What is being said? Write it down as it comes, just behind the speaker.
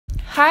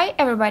Hi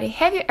everybody,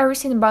 have you ever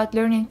seen about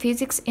learning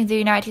physics in the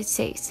United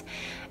States?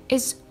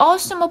 It's an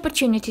awesome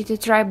opportunity to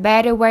try a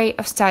better way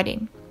of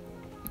studying.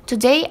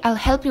 Today I'll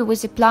help you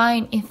with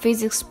applying in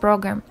physics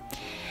program.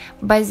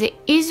 But the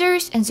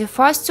easiest and the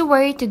fastest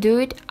way to do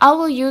it, I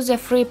will use the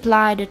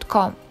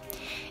FreeApply.com.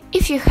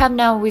 If you have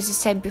now used the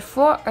site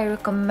before, I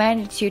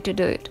recommend you to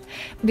do it,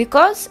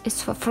 because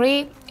it's for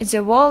free. It's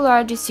the world's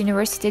largest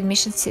university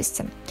admission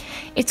system.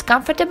 It's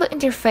comfortable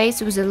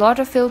interface with a lot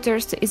of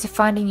filters to easy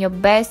finding your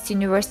best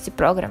university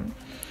program.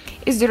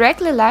 It's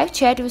directly live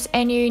chat with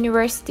any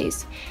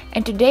universities,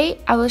 and today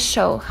I will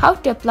show how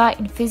to apply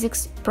in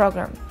physics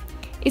program.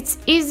 It's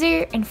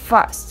easier and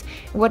fast.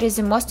 What is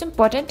the most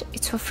important?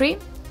 It's for free,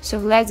 so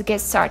let's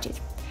get started.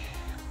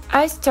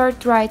 I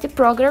start write a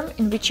program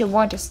in which I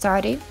want to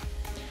study.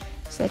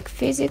 Select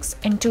physics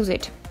and choose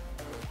it.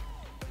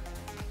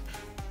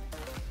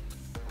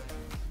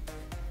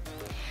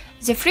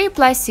 The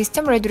FreeApply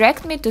system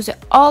redirects me to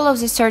all of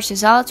the search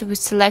results with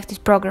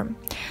selected program.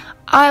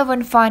 I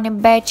want to find a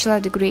bachelor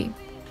degree.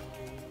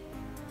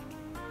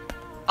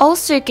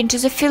 Also, you can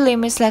choose a fee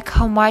limits like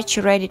how much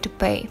you're ready to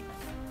pay.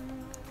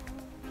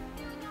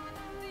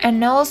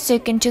 And also,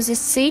 you can choose a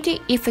city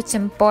if it's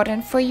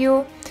important for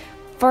you.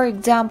 For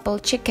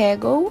example,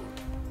 Chicago.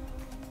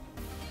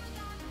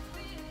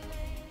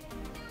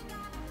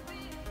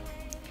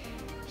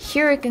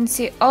 Here you can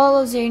see all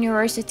of the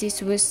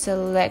universities with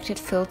selected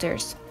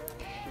filters.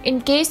 In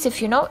case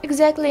if you know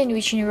exactly in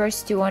which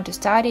university you want to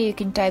study, you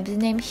can type the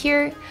name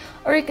here,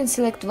 or you can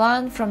select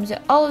one from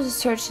all of the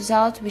search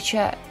results which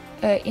are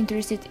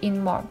interested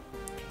in more.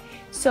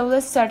 So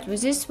let's start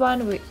with this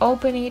one. We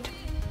open it.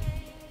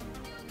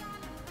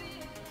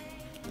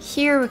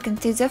 Here we can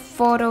see the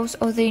photos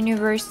of the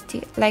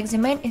university, like the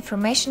main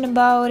information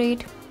about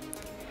it,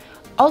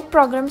 all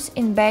programs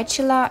in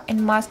bachelor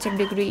and master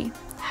degree.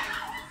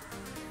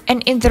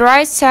 And in the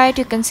right side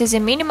you can see the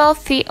minimal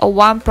fee of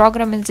one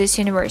program in this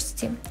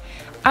university.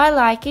 I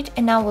like it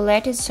and I will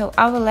add it, so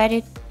I will add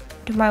it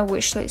to my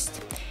wish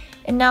list.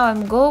 And now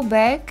I'm go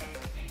back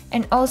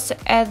and also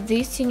add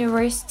this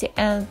university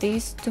and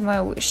this to my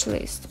wish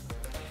list.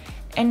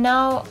 And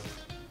now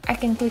I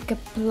can click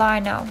apply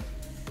now.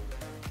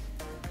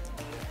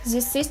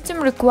 The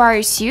system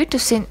requires you to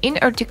sign in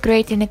or to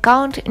create an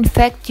account. In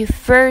fact, you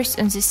first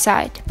on the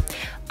site.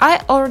 I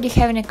already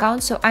have an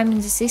account, so I'm in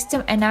the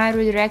system and I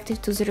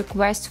redirected to the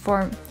request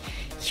form.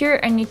 Here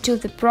I need to choose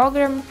the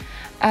program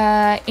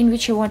in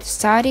which I want to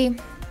study.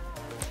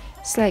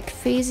 Select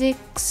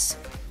physics.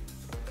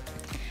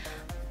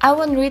 I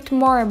want to read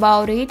more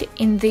about it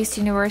in this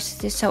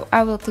university, so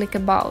I will click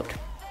about.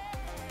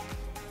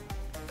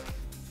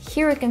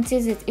 Here you can see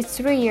that it's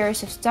 3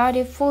 years of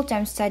study,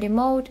 full-time study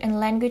mode and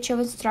language of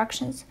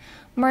instructions,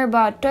 more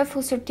about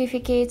TOEFL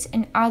certificates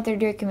and other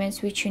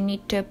documents which you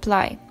need to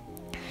apply.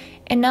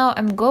 And now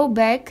I'm go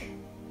back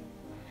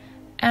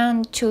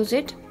and choose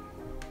it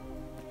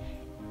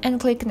and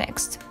click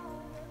next.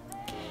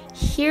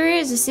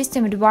 Here the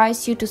system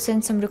advises you to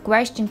send some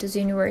question to the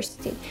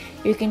university.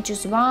 You can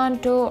choose 1,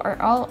 2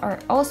 or all, or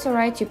also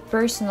write your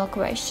personal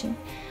question.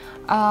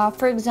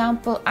 For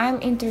example, I'm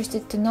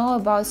interested to know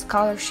about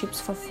scholarships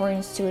for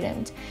foreign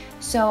students,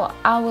 so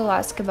I will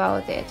ask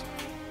about it.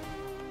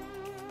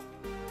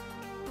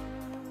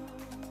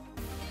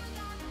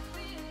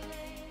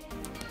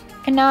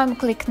 And now I'm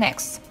click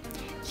next.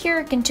 Here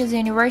you can choose the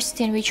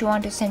university in which you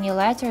want to send your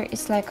letter.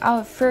 It's like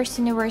our first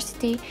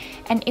university,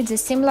 and it's a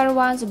similar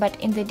ones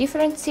but in the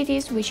different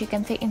cities, which you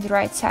can see in the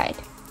right side.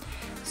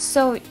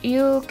 So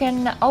you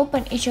can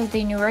open each of the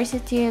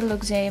university,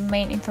 look the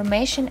main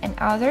information and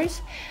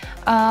others.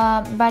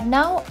 But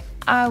now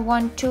I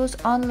want to choose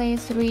only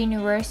 3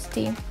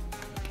 university,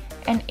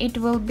 and it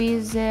will be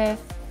the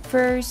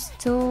first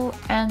 2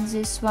 and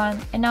this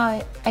one. And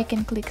now I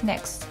can click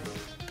next.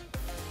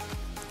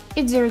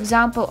 It's the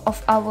example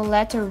of our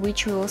letter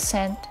which we will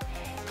send.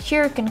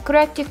 Here you can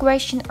correct your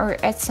question or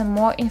add some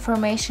more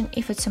information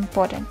if it's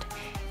important.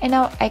 And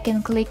now I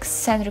can click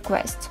send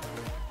request.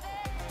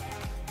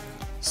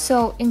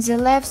 So in the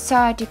left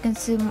side you can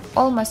see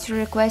almost a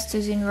request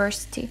to the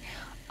university.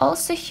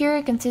 Also here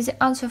you can see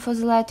the answer for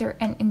the letter,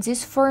 and in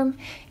this form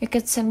you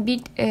can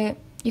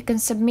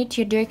submit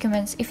your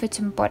documents if it's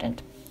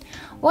important.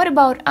 What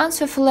about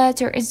answer for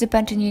letter? It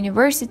depends on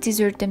universities,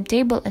 your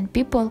timetable and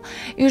people,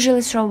 usually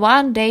it's from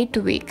 1 day to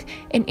week.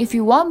 And if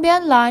you won't be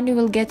online, you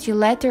will get your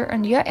letter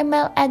on your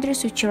email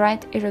address which you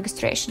write in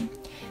registration.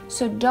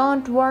 So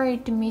don't worry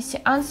to miss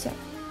your answer.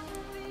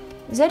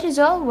 That is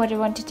all what I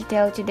wanted to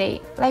tell you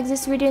today. Like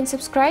this video and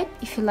subscribe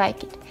if you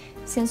like it.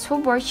 Thanks for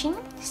watching.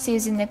 See you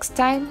the next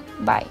time.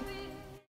 Bye.